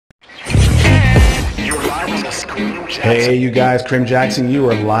Hey, you guys, Kareem Jackson, you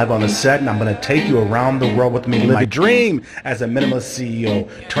are live on the set, and I'm going to take you around the world with me. Living my dream as a minimalist CEO,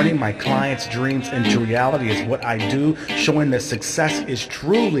 turning my clients' dreams into reality is what I do, showing that success is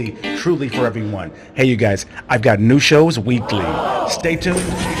truly for everyone. Hey, you guys, I've got new shows weekly. Stay tuned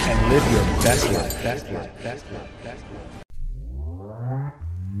and live your best life. Best life. Best life. Best life.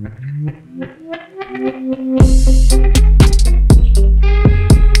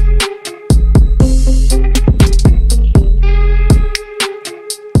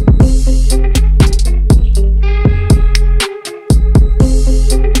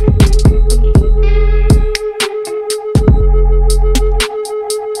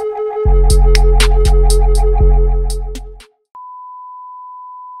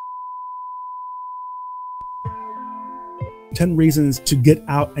 10 reasons to get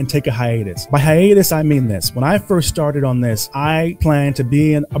out and take a hiatus. By hiatus, I mean this. When I first started on this, I planned to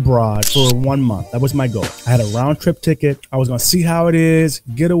be abroad for 1 month. That was my goal. I had a round trip ticket. I was going to see how it is,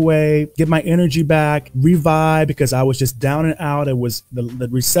 get away, get my energy back, revive, because I was just down and out. It was the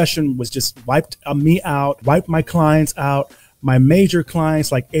recession was just wiped me out, wiped my clients out. My major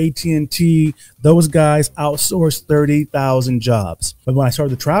clients like AT&T, those guys outsourced 30,000 jobs. But when I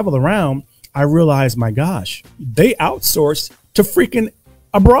started to travel around, I realized, my gosh, they outsourced to freaking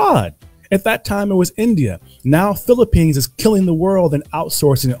abroad. At that time, it was India. Now Philippines is killing the world and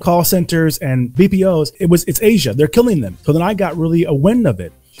outsourcing call centers and BPOs. It's Asia. They're killing them. So then I got really a wind of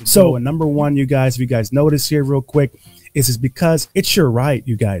it. So number one, you guys, if you guys notice here real quick, is because it's your right,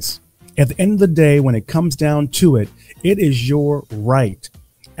 you guys. At the end of the day, when it comes down to it, it is your right.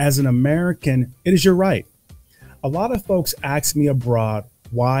 As an American, it is your right. A lot of folks ask me abroad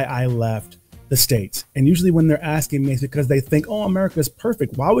why I left the States. And usually when they're asking me, it's because they think, oh, America is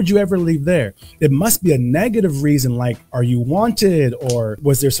perfect. Why would you ever leave there? It must be a negative reason, like, are you wanted? Or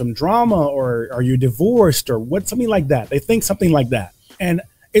was there some drama? Or are you divorced? Or what? Something like that. They think something like that. And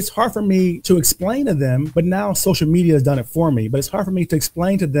it's hard for me to explain to them, but now social media has done it for me. But it's hard for me to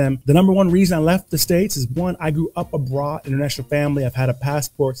explain to them. The number one reason I left the States is, one, I grew up abroad, international family. I've had a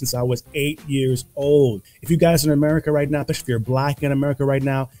passport since I was 8 years old. If you guys are in America right now, especially if you're black in America right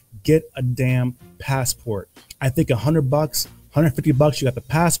now, get a damn passport. I think $100, $150, you got the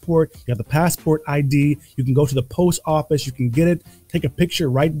passport, you got the passport ID. You can go to the post office, you can get it, take a picture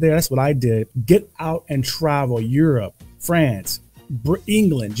right there. That's what I did. Get out and travel. Europe, France,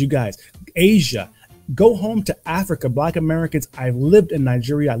 England, you guys, Asia. Go home to Africa. Black Americans, I've lived in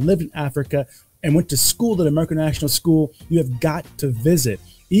Nigeria, I lived in Africa and went to school at American National School. You have got to visit.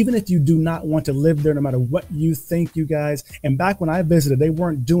 Even if you do not want to live there, no matter what you think, you guys. And back when I visited, they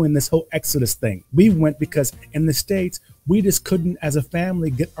weren't doing this whole Exodus thing. We went because in the States, we just couldn't, as a family,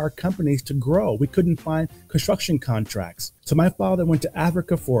 get our companies to grow. We couldn't find construction contracts. So my father went to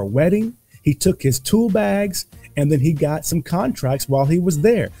Africa for a wedding. He took his tool bags and then he got some contracts while he was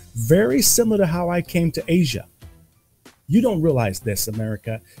there. Very similar to how I came to Asia. You don't realize this,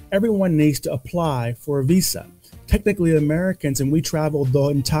 America. Everyone needs to apply for a visa. Technically Americans, and we travel the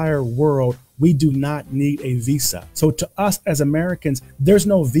entire world, we do not need a visa. So to us as Americans, there's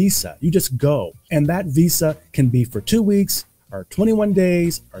no visa. You just go. And that visa can be for 2 weeks or 21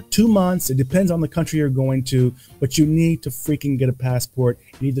 days or 2 months. It depends on the country you're going to, but you need to freaking get a passport.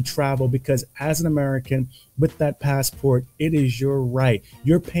 You need to travel because as an American with that passport, it is your right.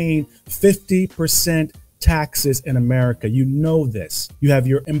 You're paying 50% taxes in America. You know this. You have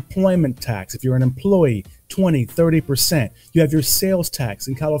your employment tax. If you're an employee, 20, 30%. You have your sales tax.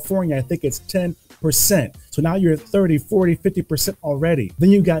 In California, I think it's 10%. So now you're at 30, 40, 50% already.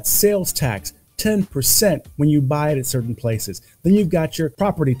 Then you got sales tax, 10% when you buy it at certain places. Then you've got your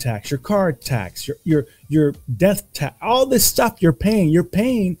property tax, your car tax, your death tax, all this stuff you're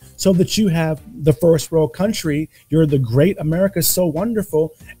paying so that you have the first world country. You're the great America, so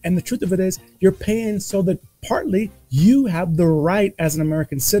wonderful. And the truth of it is you're paying so that partly you have the right as an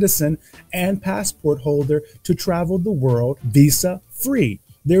American citizen and passport holder to travel the world visa free.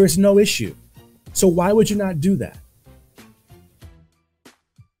 There is no issue. So why would you not do that?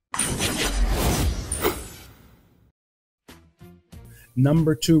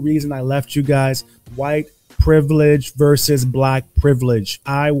 Number two reason I left, you guys, white privilege versus black privilege.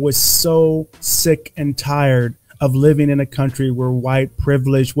 I was so sick and tired of living in a country where white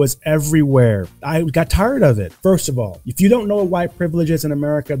privilege was everywhere. I got tired of it. First of all, if you don't know what white privilege is in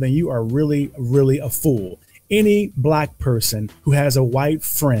America, then you are really a fool. Any black person who has a white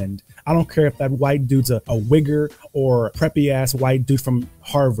friend, I don't care if that white dude's a wigger or a preppy ass white dude from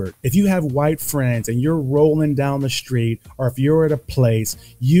Harvard. If you have white friends and you're rolling down the street, or if you're at a place,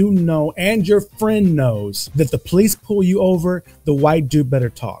 you know, and your friend knows that the police pull you over, the white dude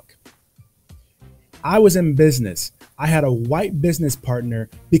better talk. I was in business. I had a white business partner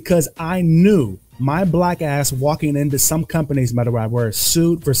because I knew my black ass walking into some companies, no matter where I wear a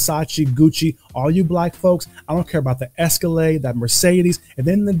suit, Versace, Gucci, all you black folks, I don't care about the Escalade, that Mercedes. At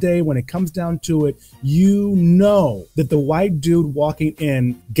the end of the day, when it comes down to it, you know that the white dude walking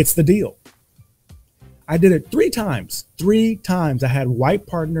in gets the deal. I did it 3 times. 3 times I had white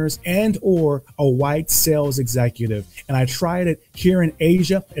partners and or a white sales executive. And I tried it here in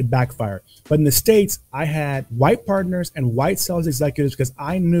Asia. It backfired. But in the States, I had white partners and white sales executives because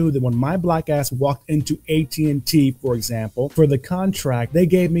I knew that when my black ass walked into AT&T, for example, for the contract, they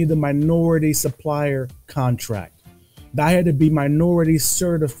gave me the minority supplier contract. I had to be minority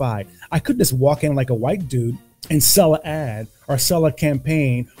certified. I couldn't just walk in like a white dude and sell an ad or sell a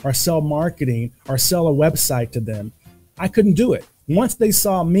campaign or sell marketing or sell a website to them. I couldn't do it. Once they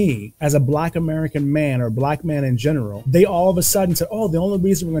saw me as a black American man or black man in general, they all of a sudden said, oh, the only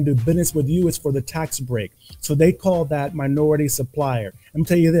reason we're going to do business with you is for the tax break. So they call that minority supplier. Let me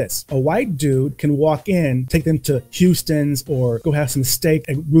tell you this, a white dude can walk in, take them to Houston's or go have some steak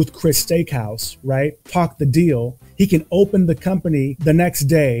at Ruth Chris Steakhouse, right? Talk the deal. He can open the company the next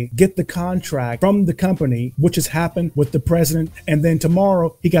day, get the contract from the company, which has happened with the president. And then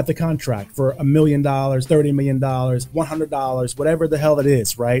tomorrow he got the contract for $1 million, $30 million, $100, whatever the hell it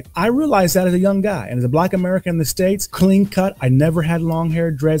is, right? I realized that as a young guy and as a black American in the States, clean cut. I never had long hair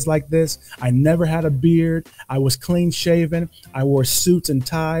dreads like this. I never had a beard. I was clean shaven. I wore suits and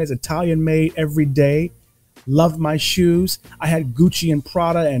ties, Italian made every day. Loved my shoes. I had Gucci and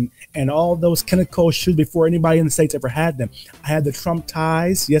Prada and all those Kinnico shoes before anybody in the States ever had them. I had the Trump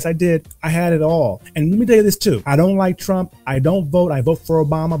ties. Yes, I did. I had it all. And let me tell you this too. I don't like Trump. I don't vote. I vote for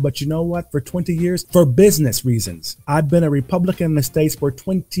Obama. But you know what? For 20 years, for business reasons, I've been a Republican in the States for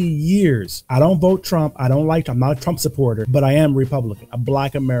 20 years. I don't vote Trump. I don't like Trump. I'm not a Trump supporter, but I am Republican, a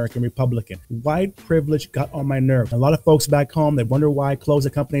black American Republican. White privilege got on my nerves. A lot of folks back home, they wonder why I closed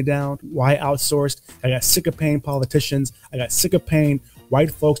the company down, why I outsourced. I got sick of paying politicians. I got sick of paying white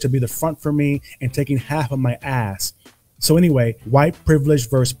folks to be the front for me and taking half of my ass. So anyway, white privilege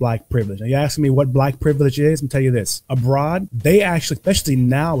versus black privilege. Now you're asking me what black privilege is? I'm tell you this. Abroad, they actually, especially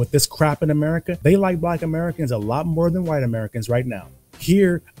now with this crap in America, they like black Americans a lot more than white Americans right now.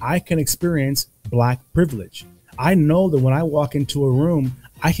 Here, I can experience black privilege. I know that when I walk into a room,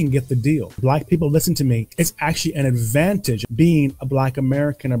 I can get the deal. Black people, listen to me. It's actually an advantage being a black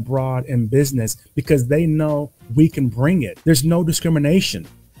American abroad in business because they know we can bring it. There's no discrimination.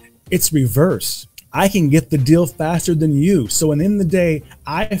 It's reverse. I can get the deal faster than you. So at the end of the day,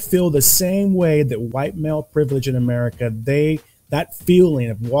 I feel the same way that white male privilege in America, that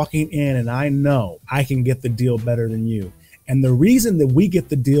feeling of walking in and I know I can get the deal better than you. And the reason that we get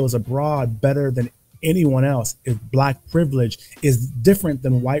the deals abroad better than anyone else is black privilege is different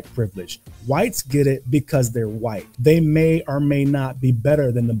than white privilege. Whites get it because they're white. They may or may not be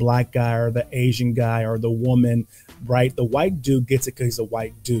better than the black guy or the Asian guy or the woman, right? The white dude gets it because he's a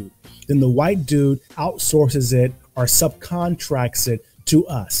white dude. Then the white dude outsources it or subcontracts it to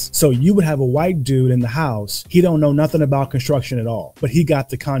us. So you would have a white dude in the house. He don't know nothing about construction at all, but he got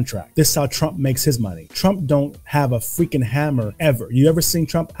the contract. This is how Trump makes his money. Trump don't have a freaking hammer ever. You ever seen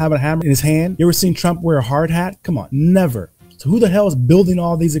Trump have a hammer in his hand? You ever seen Trump wear a hard hat? Come on, never. So who the hell is building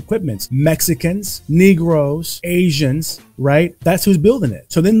all these equipments? Mexicans, Negroes, Asians, right? That's who's building it.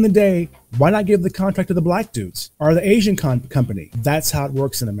 So then in the day, why not give the contract to the black dudes or the Asian company? That's how it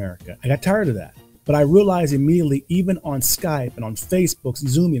works in America. I got tired of that. But I realized immediately, even on Skype and on Facebook,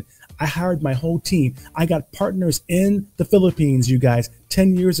 Zooming, I hired my whole team. I got partners in the Philippines, you guys,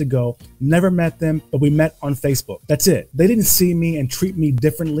 10 years ago. Never met them, but we met on Facebook. That's it. They didn't see me and treat me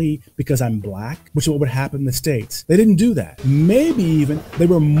differently because I'm black, which is what would happen in the States. They didn't do that. Maybe even they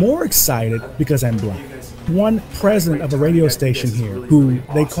were more excited because I'm black. One president of a radio station here who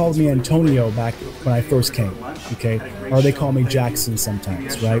they called me Antonio back when I first came, okay? Or they call me Jackson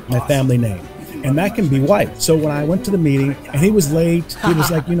sometimes, right? My family name. And that can be white. So when I went to the meeting and he was late, he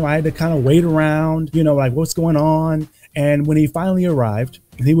was like, I had to kind of wait around, like what's going on. And when he finally arrived,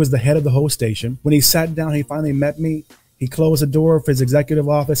 and he was the head of the whole station, when he sat down, he finally met me. He closed the door of his executive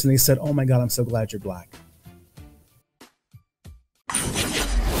office and he said, "Oh my God, I'm so glad you're black."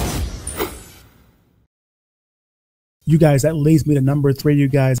 You guys, that leads me to number 3, you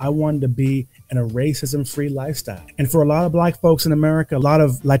guys. I wanted to be in a racism-free lifestyle. And for a lot of black folks in America, a lot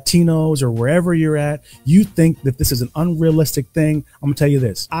of Latinos or wherever you're at, you think that this is an unrealistic thing. I'm gonna tell you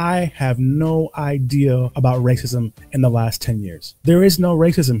this. I have no idea about racism in the last 10 years. There is no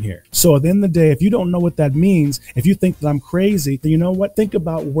racism here. So at the end of the day, if you don't know what that means, if you think that I'm crazy, then you know what? Think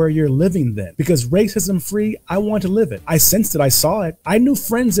about where you're living then. Because racism-free, I want to live it. I sensed it. I saw it. I knew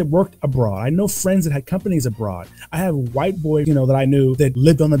friends that worked abroad. I know friends that had companies abroad. I have white boys, that I knew that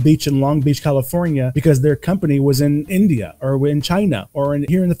lived on the beach in Long Beach, California, because their company was in India or in China or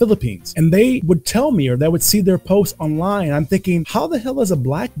here in the Philippines. And they would tell me, or they would see their posts online. I'm thinking, how the hell is a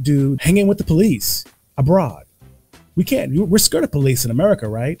black dude hanging with the police abroad? We're scared of police in America,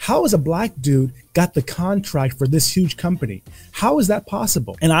 right? How is a black dude got the contract for this huge company? How is that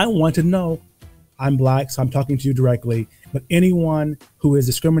possible? And I want to know. I'm black, so I'm talking to you directly, but anyone who is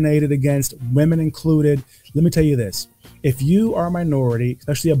discriminated against, women included, let me tell you this. If you are a minority,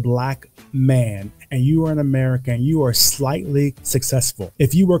 especially a black man, and you are an American, and you are slightly successful,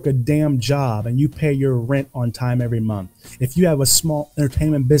 if you work a damn job and you pay your rent on time every month, if you have a small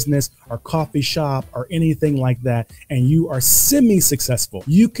entertainment business or coffee shop or anything like that, and you are semi-successful,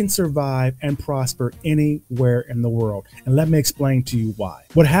 you can survive and prosper anywhere in the world. And let me explain to you why.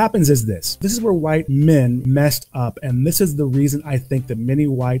 What happens is this. This is where white men messed up, and this is the reason I think that many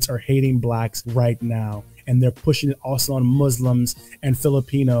whites are hating blacks right now. And they're pushing it also on Muslims and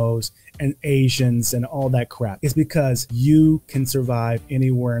Filipinos and Asians and all that crap. It's because you can survive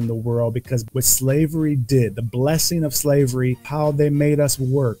anywhere in the world, because what slavery did, the blessing of slavery, how they made us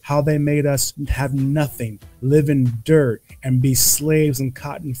work, how they made us have nothing, live in dirt and be slaves in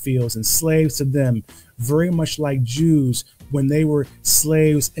cotton fields and slaves to them, very much like Jews when they were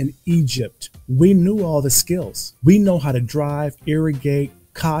slaves in Egypt. We knew all the skills. We know how to drive, irrigate,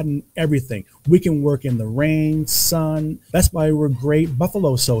 cotton, everything. We can work in the rain, sun. That's why we're great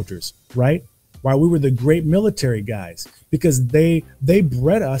buffalo soldiers, right? Why we were the great military guys, because they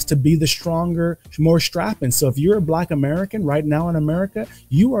bred us to be the stronger, more strapping. So if you're a black American right now in America,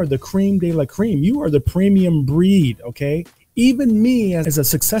 you are the cream de la cream. You are the premium breed, okay? Even me as a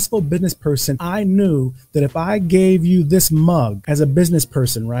successful business person, I knew that if I gave you this mug as a business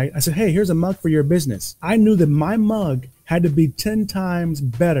person, right? I said, hey, here's a mug for your business. I knew that my mug had to be 10 times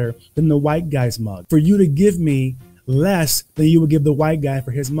better than the white guy's mug for you to give me less than you would give the white guy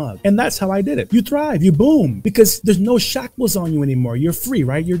for his mug. And that's how I did it. You thrive, you boom, because there's no shackles on you anymore. You're free,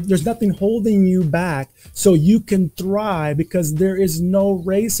 right? There's nothing holding you back, so you can thrive because there is no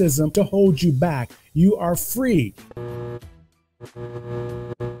racism to hold you back. You are free.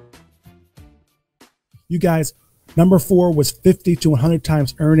 You guys, number 4 was 50 to 100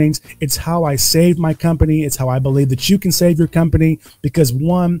 times earnings. It's how I saved my company. It's how I believe that you can save your company, because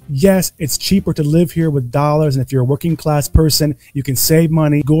one, yes, it's cheaper to live here with dollars. And if you're a working class person, you can save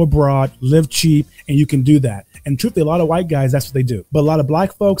money, go abroad, live cheap, and you can do that. And truthfully, a lot of white guys, that's what they do. But a lot of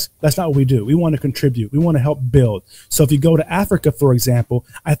black folks, that's not what we do. We want to contribute. We want to help build. So if you go to Africa, for example,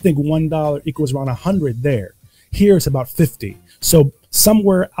 I think $1 equals around 100 there. Here it's about 50. So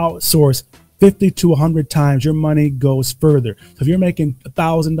somewhere outsource 50 to 100 times, your money goes further. So if you're making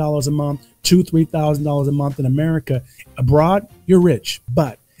 $1,000 a month, $2,000, $3,000 a month in America, abroad, you're rich.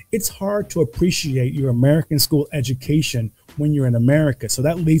 But it's hard to appreciate your American school education when you're in America. So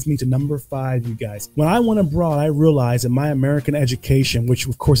that leads me to number 5, you guys. When I went abroad, I realized that my American education, which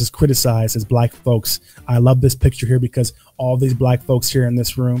of course is criticized as black folks, I love this picture here because all these black folks here in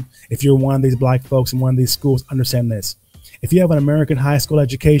this room, if you're one of these black folks in one of these schools, understand this. If you have an American high school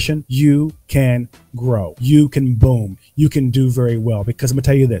education, you can grow, you can boom, you can do very well. Because I'm gonna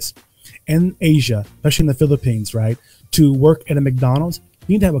tell you this, in Asia, especially in the Philippines, right, to work at a McDonald's,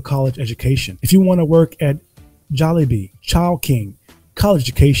 you need to have a college education. If you want to work at Jollibee, Child King, college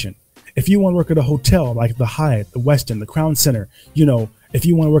education. If you want to work at a hotel like the Hyatt, the Westin, the Crown Center, if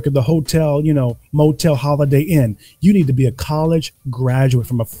you want to work at the hotel, Motel Holiday Inn, you need to be a college graduate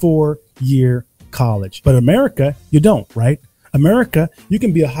from a 4-year college. But America, you don't, right? America, you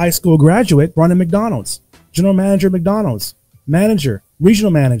can be a high school graduate running McDonald's, general manager of McDonald's, manager,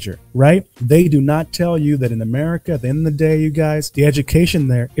 regional manager, right? They do not tell you that in America, at the end of the day, you guys, the education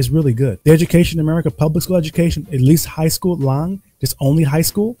there is really good. The education in America, public school education, at least high school, just only high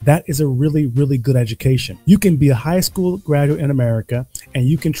school, that is a really, really good education. You can be a high school graduate in America and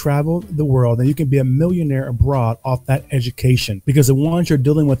you can travel the world and you can be a millionaire abroad off that education, because the ones you're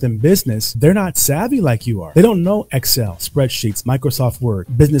dealing with in business, they're not savvy like you are. They don't know Excel, spreadsheets, Microsoft Word,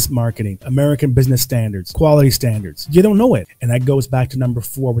 business marketing, American business standards, quality standards. You don't know it. And that goes back to number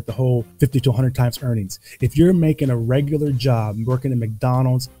 4 with the whole 50 to 100 times earnings. If you're making a regular job, working at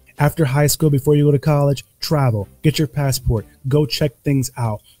McDonald's After high school, before you go to college, travel, get your passport, go check things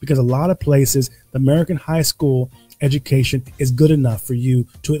out. Because a lot of places, the American high school education is good enough for you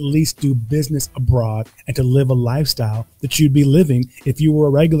to at least do business abroad and to live a lifestyle that you'd be living if you were a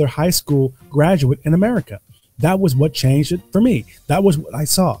regular high school graduate in America. That was what changed it for me. That was what I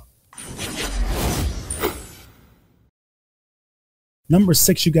saw. Number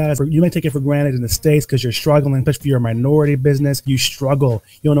 6, you guys, you may take it for granted in the States because you're struggling, especially if you're a minority business. You struggle.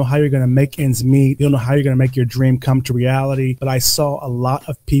 You don't know how you're going to make ends meet. You don't know how you're going to make your dream come to reality. But I saw a lot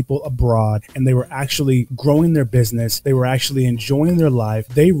of people abroad, and they were actually growing their business. They were actually enjoying their life.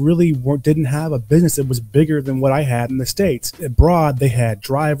 They really didn't have a business that was bigger than what I had in the States. Abroad, they had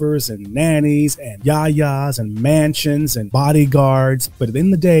drivers and nannies and yayas and mansions and bodyguards. But at the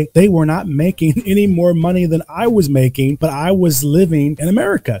end of the day, they were not making any more money than I was making, but I was living in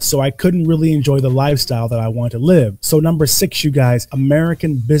America, so I couldn't really enjoy the lifestyle that I want to live. So number 6, you guys,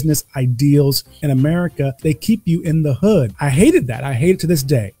 American business ideals in America, they keep you in the hood. I hated that. I hate it to this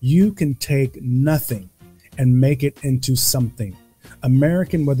day. You can take nothing and make it into something.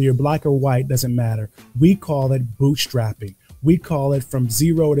 American, whether you're black or white, doesn't matter. We call it bootstrapping. We call it from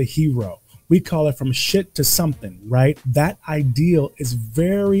zero to hero. We call it from shit to something, right? That ideal is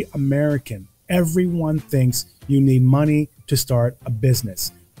very American. Everyone thinks you need money to start a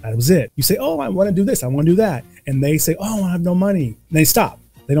business. That was it. You say, oh, I want to do this, I want to do that. And they say, oh, I have no money. And they stop.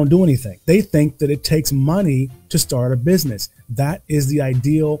 They don't do anything. They think that it takes money to start a business. That is the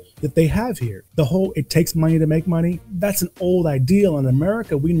ideal that they have here. The whole, it takes money to make money, that's an old ideal. In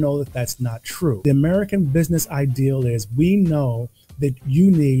America, we know that that's not true. The American business ideal is we know that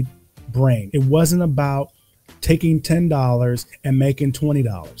you need brain. It wasn't about taking $10 and making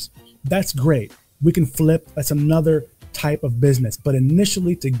 $20. That's great. We can flip. That's another type of business. But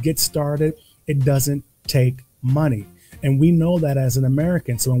initially, to get started, it doesn't take money. And we know that as an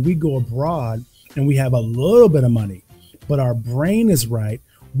American. So when we go abroad and we have a little bit of money, but our brain is right,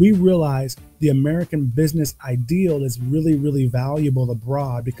 we realize the American business ideal is really, really valuable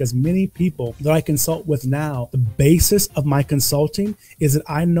abroad, because many people that I consult with now, the basis of my consulting is that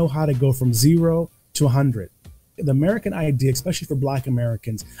I know how to go from 0 to 100. The American idea, especially for Black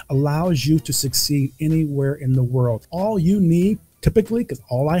Americans, allows you to succeed anywhere in the world. All you need, typically, because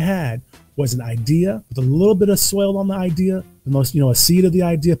all I had was an idea with a little bit of soil on the idea, a seed of the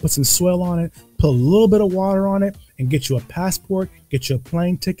idea, put some soil on it, put a little bit of water on it, and get you a passport, get you a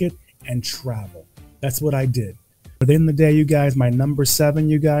plane ticket, and travel. That's what I did. But at the end of the day, you guys, my number 7,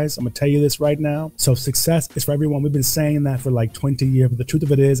 you guys, I'm going to tell you this right now. So success is for everyone. We've been saying that for like 20 years. But the truth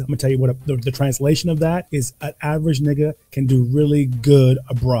of it is, I'm going to tell you what the translation of that is: an average nigga can do really good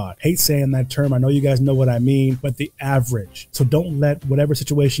abroad. Hate saying that term. I know you guys know what I mean, but the average. So don't let whatever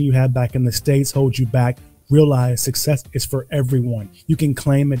situation you had back in the States hold you back. Realize success is for everyone. You can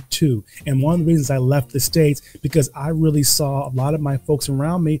claim it too. And one of the reasons I left the States, because I really saw a lot of my folks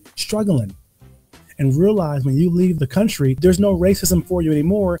around me struggling. And realize when you leave the country, there's no racism for you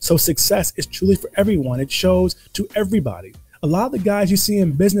anymore. So success is truly for everyone. It shows to everybody. A lot of the guys you see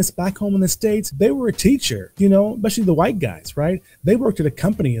in business back home in the States, they were a teacher, especially the white guys, right? They worked at a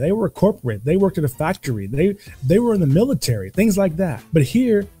company, they were corporate, they worked at a factory, they were in the military, things like that. But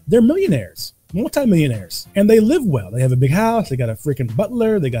here, they're millionaires, multimillionaires, and they live well. They have a big house, they got a freaking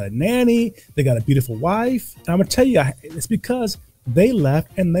butler, they got a nanny, they got a beautiful wife. And I'm gonna tell you, it's because they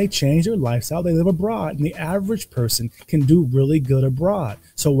left and they changed their lifestyle. They live abroad, and the average person can do really good abroad.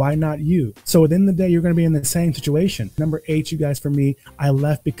 So why not you? So at the end of the day, you're going to be in the same situation. Number 8, you guys, for me, I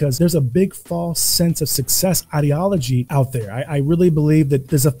left because there's a big false sense of success ideology out there. I really believe that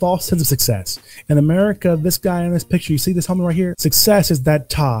there's a false sense of success. In America, this guy in this picture, you see this homie right here? Success is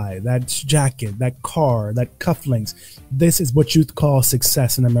that tie, that jacket, that car, that cufflinks. This is what you call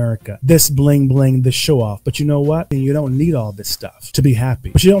success in America. This bling bling, this show off. But you know what? You don't need all this stuff to be happy.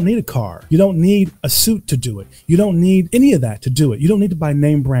 But you don't need a car. You don't need a suit to do it. You don't need any of that to do it. You don't need to buy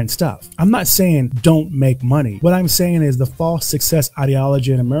name brand stuff. I'm not saying don't make money. What I'm saying is the false success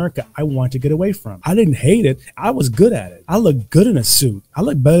ideology in America, I want to get away from. I didn't hate it. I was good at it. I look good in a suit. I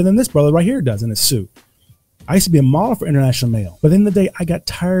look better than this brother right here does in a suit. I used to be a model for International Mail. But at the end of the day, I got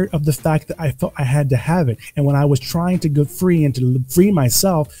tired of the fact that I felt I had to have it. And when I was trying to get free and to free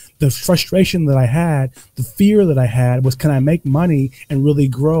myself, the frustration that I had, the fear that I had was, can I make money and really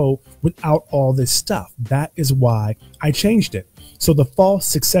grow without all this stuff? That is why I changed it. So the false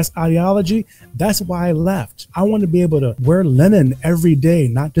success ideology, that's why I left. I want to be able to wear linen every day,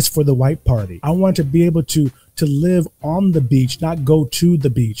 not just for the white party. I want to be able to live on the beach, not go to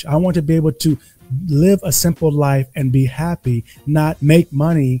the beach. I want to be able to live a simple life and be happy, not make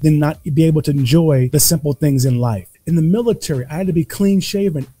money, then not be able to enjoy the simple things in life. In the military, I had to be clean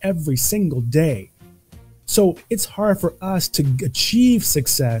shaven every single day. So it's hard for us to achieve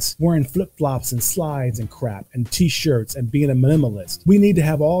success wearing flip-flops and slides and crap and t-shirts and being a minimalist. We need to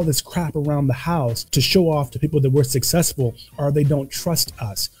have all this crap around the house to show off to people that we're successful, or they don't trust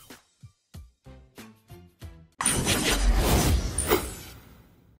us.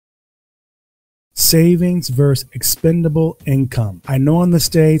 Savings versus expendable income. I know in the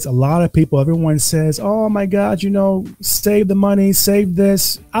States, a lot of people, everyone says, oh my God, you know, save the money, save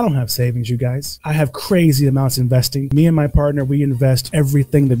this. I don't have savings, you guys. I have crazy amounts investing. Me and my partner, we invest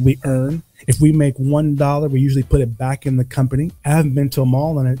everything that we earn. If we make $1, we usually put it back in the company. I haven't been to a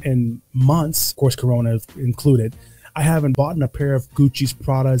mall in months, of course, Corona included. I haven't bought a pair of Gucci's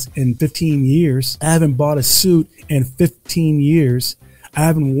Pradas in 15 years. I haven't bought a suit in 15 years. I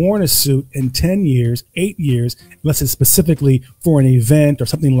haven't worn a suit in 10 years, 8 years, unless it's specifically for an event or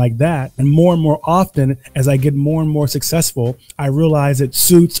something like that. And more often, as I get more and more successful, I realize that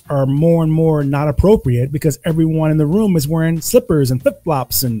suits are more and more not appropriate because everyone in the room is wearing slippers and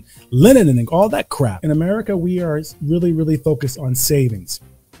flip-flops and linen and all that crap. In America, we are really focused on savings.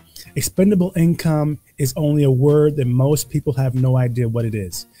 Expendable income is only a word that most people have no idea what it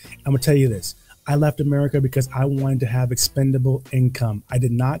is. I'm gonna tell you this. I left America because I wanted to have expendable income. I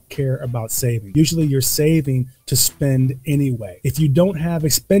did not care about saving. Usually you're saving to spend anyway. If you don't have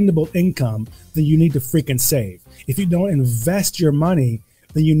expendable income, then you need to freaking save. If you don't invest your money,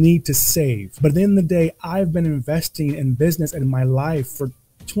 then you need to save. But at the end of the day, I've been investing in business in my life for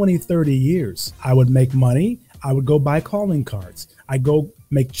 20, 30 years. I would make money. I would go buy calling cards. I go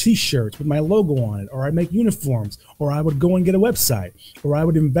make t-shirts with my logo on it, or I make uniforms, or I would go and get a website, or I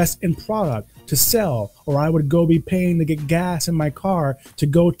would invest in product to sell, or I would go be paying to get gas in my car to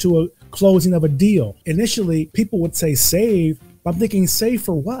go to a closing of a deal. Initially, people would say save, but I'm thinking save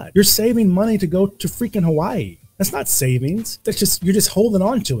for what? You're saving money to go to freaking Hawaii. That's not savings. That's just, you're just holding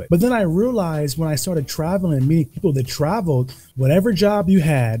on to it. But then I realized when I started traveling and meeting people that traveled, whatever job you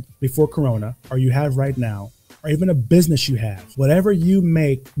had before Corona, or you have right now, or even a business you have, whatever you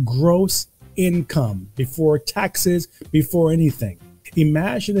make gross income before taxes, before anything.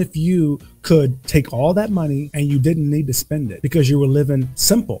 Imagine if you could take all that money and you didn't need to spend it because you were living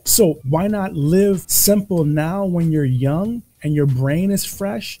simple. So why not live simple now when you're young and your brain is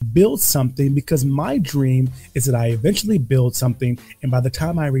fresh? Build something, because my dream is that I eventually build something, and by the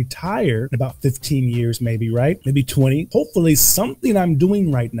time I retire, in about 15 years maybe, right? Maybe 20, hopefully something I'm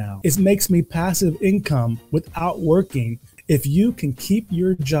doing right now makes me passive income without working. If you can keep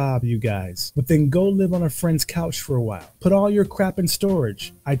your job, you guys, but then go live on a friend's couch for a while, put all your crap in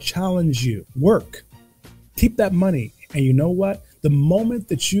storage, I challenge you, work, keep that money. And you know what? The moment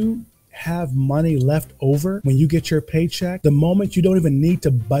that you have money left over when you get your paycheck, the moment you don't even need to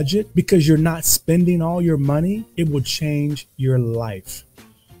budget because you're not spending all your money, it will change your life.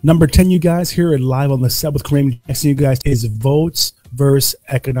 Number 10, you guys, here at Live on the Set with Kareem, asking you guys, is votes versus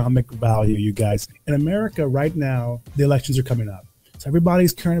economic value, you guys. In America right now, the elections are coming up. So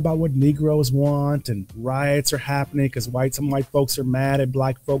everybody's caring about what Negroes want, and riots are happening because some white folks are mad and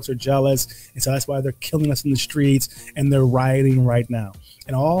black folks are jealous. And so that's why they're killing us in the streets, and they're rioting right now.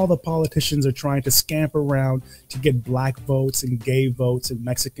 And all the politicians are trying to scamper around to get black votes and gay votes and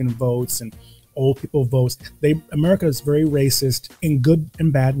Mexican votes and old people votes. America is very racist in good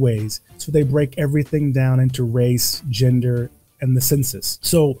and bad ways. So they break everything down into race, gender, and the census.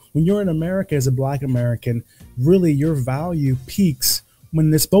 So when you're in America as a black American, really your value peaks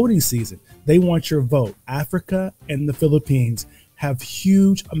when this voting season. They want your vote. Africa and the Philippines have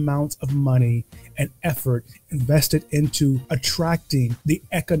huge amounts of money and effort invested into attracting the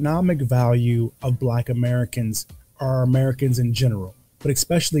economic value of black Americans, or Americans in general, but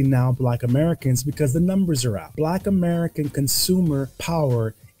especially now black Americans, because the numbers are out. Black American consumer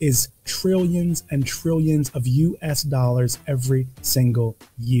power is trillions and trillions of US dollars every single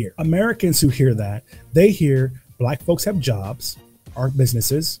year. Americans who hear that, they hear black folks have jobs, or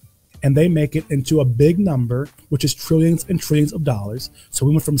businesses, and they make it into a big number, which is trillions and trillions of dollars. So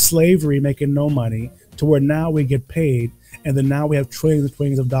we went from slavery making no money to where now we get paid, and then now we have trillions and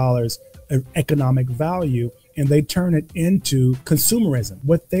trillions of dollars of economic value, and they turn it into consumerism.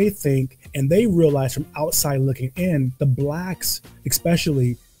 What they think, and they realize from outside looking in, the blacks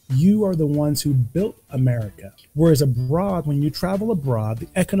especially, you are the ones who built America. Whereas abroad, when you travel abroad, the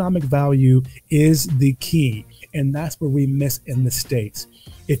economic value is the key. And that's where we miss in the States.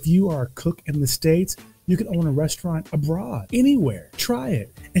 If you are a cook in the States, you can own a restaurant abroad, anywhere. Try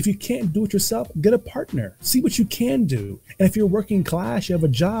it. If you can't do it yourself, get a partner. See what you can do. And if you're working class, you have a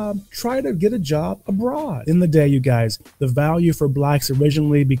job, try to get a job abroad. In the day, you guys, the value for blacks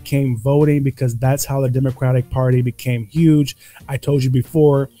originally became voting because that's how the Democratic Party became huge. I told you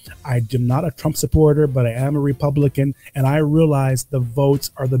before, I am not a Trump supporter, but I am a Republican, and I realize the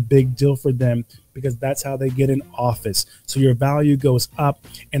votes are the big deal for them because that's how they get in office. So your value goes up,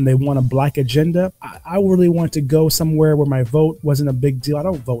 and they want a black agenda. I really want to go somewhere where my vote wasn't a big deal. I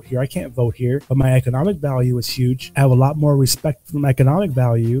don't vote here. I can't vote here, but my economic value is huge. I have a lot more respect for my economic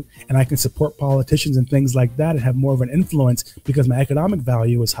value, and I can support politicians and things like that and have more of an influence because my economic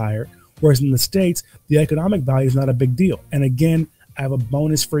value is higher. Whereas in the States, the economic value is not a big deal. And again, I have a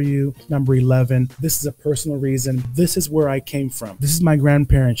bonus for you, number 11. This is a personal reason. This is where I came from. This is my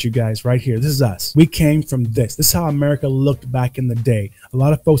grandparents, you guys, right here. This is us. We came from this. This is how America looked back in the day. A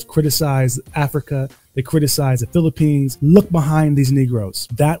lot of folks criticize Africa. They criticize the Philippines. Look behind these Negroes.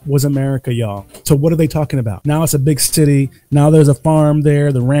 That was America, y'all. So what are they talking about? Now it's a big city. Now there's a farm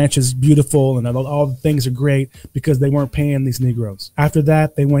there. The ranch is beautiful and all the things are great because they weren't paying these Negroes. After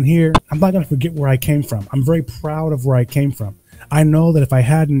that, they went here. I'm not going to forget where I came from. I'm very proud of where I came from. I know that if I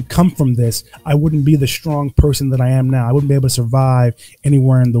hadn't come from this, I wouldn't be the strong person that I am now. I wouldn't be able to survive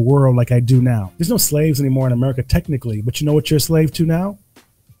anywhere in the world like I do now. There's no slaves anymore in America, technically, but you know what you're a slave to now?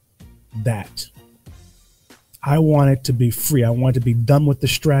 That. I wanted to be free. I wanted to be done with the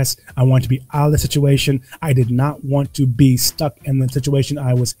stress. I wanted to be out of the situation. I did not want to be stuck in the situation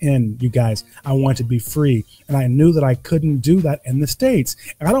I was in, you guys. I wanted to be free. And I knew that I couldn't do that in the States.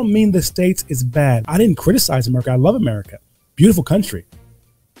 And I don't mean the States is bad. I didn't criticize America. I love America. Beautiful country.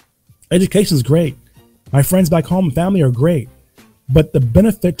 Education is great. My friends back home and family are great. But the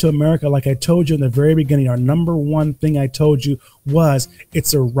benefit to America, like I told you in the very beginning, our number one thing I told you was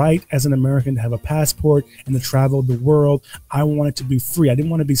it's a right as an American to have a passport and to travel the world. I wanted to be free. I didn't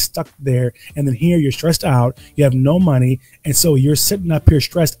want to be stuck there. And then here you're stressed out. You have no money. And so you're sitting up here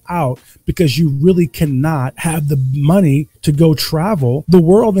stressed out because you really cannot have the money to go travel the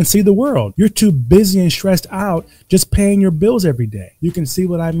world and see the world. You're too busy and stressed out just paying your bills every day. You can see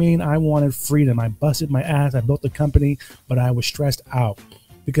what I mean. I wanted freedom. I busted my ass. I built a company, but I was stressed out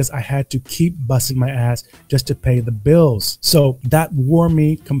because I had to keep busting my ass just to pay the bills. So that wore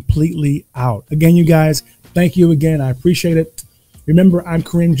me completely out. Again, you guys, thank you again. I appreciate it. Remember, I'm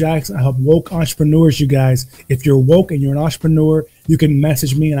Kareem Jackson. I help woke entrepreneurs, you guys. If you're woke and you're an entrepreneur, you can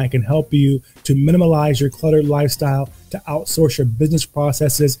message me and I can help you to minimalize your cluttered lifestyle, to outsource your business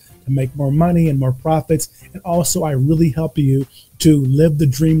processes, to make more money and more profits. And also, I really help you to live the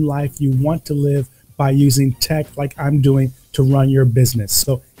dream life you want to live by using tech like I'm doing to run your business.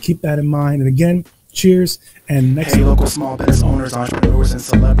 So keep that in mind. And again, cheers. And next Hey, local small business owners, entrepreneurs, and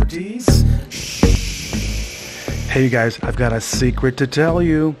celebrities. Hey, you guys, I've got a secret to tell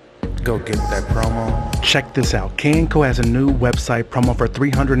you. Go get that promo. Check this out. K&Co has a new website promo for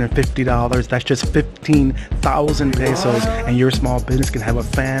 $350. That's just 15,000 pesos, and your small business can have a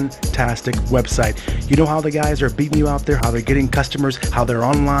fantastic website. You know how the guys are beating you out there, how they're getting customers, how they're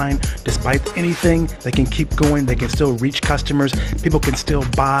online. Despite anything, they can keep going. They can still reach customers. People can still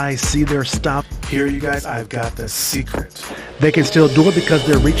buy, see their stuff. Here, you guys, I've got the secret. They can still do it because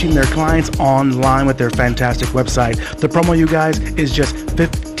they're reaching their clients online with their fantastic website. The promo, you guys, is just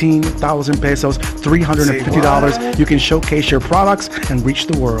 15,000 pesos, $350. You can showcase your products and reach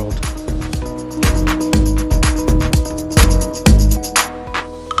the world.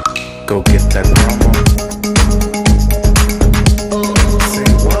 Go get that promo. Say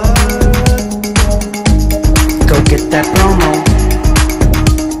what? Go get that promo.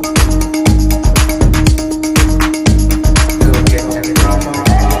 Go get that promo.